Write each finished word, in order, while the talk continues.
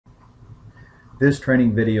This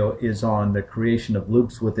training video is on the creation of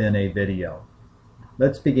loops within a video.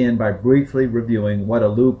 Let's begin by briefly reviewing what a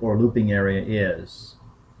loop or looping area is.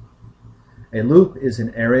 A loop is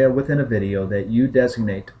an area within a video that you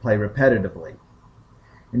designate to play repetitively.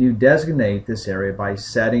 And you designate this area by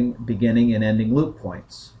setting beginning and ending loop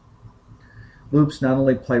points. Loops not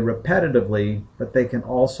only play repetitively, but they can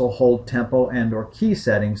also hold tempo and or key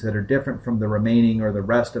settings that are different from the remaining or the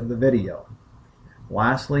rest of the video.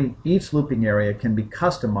 Lastly, each looping area can be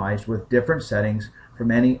customized with different settings from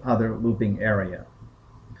any other looping area.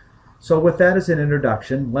 So with that as an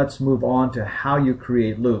introduction, let's move on to how you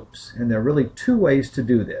create loops. And there are really two ways to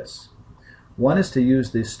do this. One is to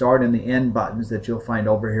use the start and the end buttons that you'll find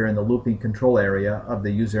over here in the looping control area of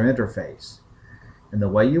the user interface. And the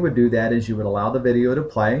way you would do that is you would allow the video to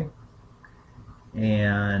play,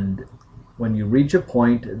 and when you reach a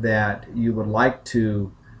point that you would like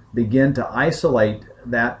to begin to isolate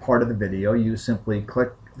that part of the video, you simply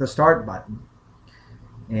click the start button.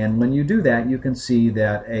 And when you do that, you can see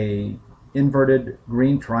that a inverted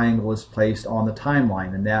green triangle is placed on the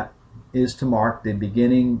timeline, and that is to mark the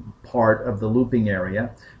beginning part of the looping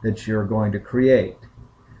area that you're going to create.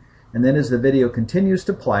 And then as the video continues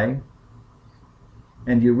to play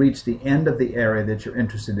and you reach the end of the area that you're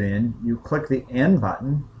interested in, you click the end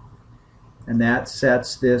button, and that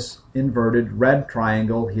sets this inverted red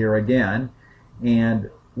triangle here again. And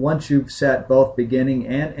once you've set both beginning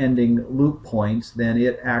and ending loop points, then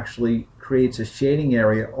it actually creates a shading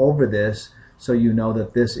area over this, so you know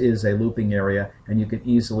that this is a looping area and you can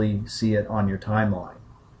easily see it on your timeline.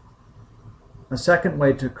 A second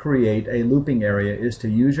way to create a looping area is to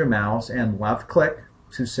use your mouse and left click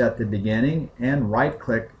to set the beginning and right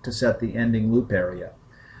click to set the ending loop area.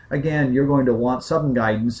 Again, you're going to want some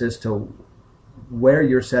guidance as to where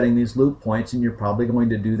you're setting these loop points, and you're probably going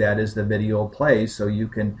to do that as the video plays so you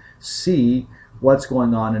can see what's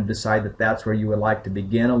going on and decide that that's where you would like to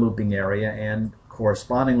begin a looping area, and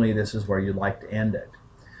correspondingly this is where you'd like to end it.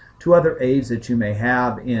 Two other aids that you may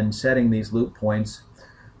have in setting these loop points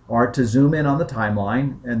are to zoom in on the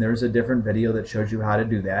timeline, and there's a different video that shows you how to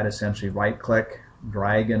do that. Essentially right click,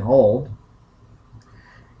 drag and hold.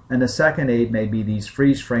 And the second aid may be these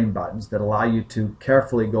freeze frame buttons that allow you to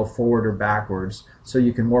carefully go forward or backwards so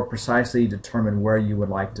you can more precisely determine where you would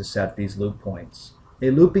like to set these loop points. A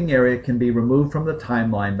looping area can be removed from the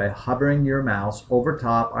timeline by hovering your mouse over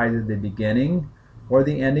top either the beginning or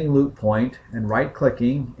the ending loop point and right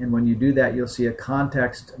clicking, and when you do that you'll see a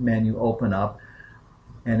context menu open up,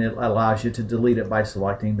 and it allows you to delete it by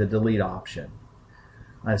selecting the delete option.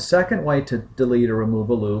 A second way to delete or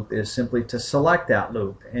remove a loop is simply to select that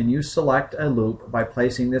loop, and you select a loop by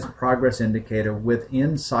placing this progress indicator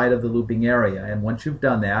inside of the looping area, and once you've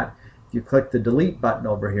done that, if you click the delete button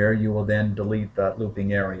over here, you will then delete that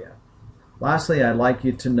looping area. Lastly, I'd like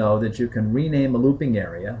you to know that you can rename a looping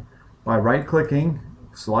area by right clicking,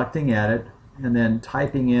 selecting edit, and then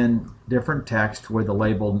typing in different text where the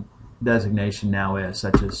label designation now is,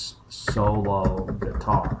 such as solo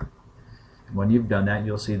guitar. When you've done that,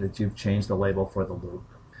 you'll see that you've changed the label for the loop.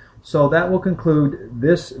 So that will conclude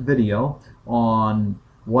this video on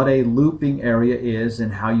what a looping area is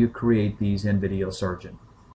and how you create these in Video Surgeon.